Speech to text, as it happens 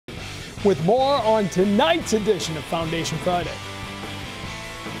with more on tonight's edition of Foundation Friday.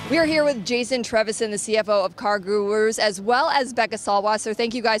 We are here with Jason Trevison, the CFO of CarGurus, as well as Becca Salwasser.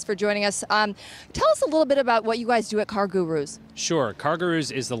 Thank you guys for joining us. Tell us a little bit about what you guys do at CarGurus. Sure.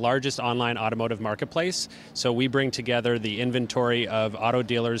 CarGurus is the largest online automotive marketplace. So we bring together the inventory of auto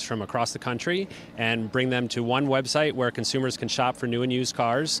dealers from across the country and bring them to one website where consumers can shop for new and used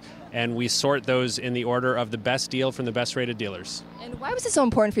cars. And we sort those in the order of the best deal from the best rated dealers. And why was it so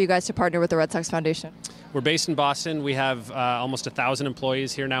important for you guys to partner with the Red Sox Foundation? We're based in Boston. We have almost 1,000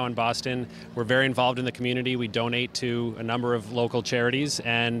 employees here now in Boston. We're very involved in the community. We donate to a number of local charities,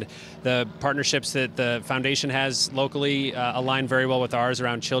 and the partnerships that the foundation has locally align very well with ours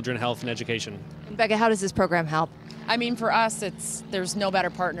around children, health, and education. And Becca, how does this program help? I mean, for us, there's no better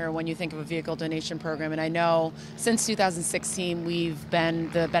partner when you think of a vehicle donation program. And I know since 2016, we've been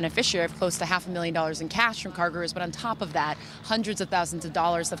the beneficiary of close to $500,000 in cash from CarGurus. But on top of that, hundreds of thousands of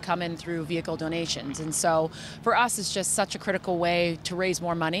dollars have come in through vehicle donations. And so for us, it's just such a critical way to raise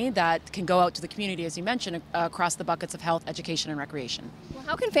more money that can go out to the community, as you mentioned, across the buckets of health, education, and recreation. Well,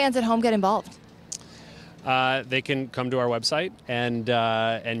 how can fans at home get involved? They can come to our website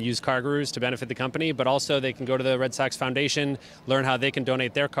and use CarGurus to benefit the company, but also they can go to the Red Sox Foundation, learn how they can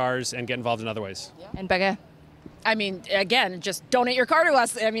donate their cars, and get involved in other ways. Yeah. And Becca? I mean, again, just donate your car to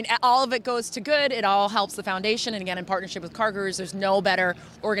us. I mean, all of it goes to good. It all helps the foundation. And again, in partnership with CarGurus, there's no better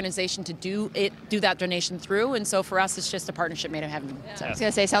organization to do that donation through. And so for us, it's just a partnership made of heaven. I was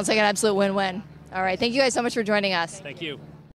going to say, sounds like an absolute win-win. All right, thank you guys so much for joining us. Thank you.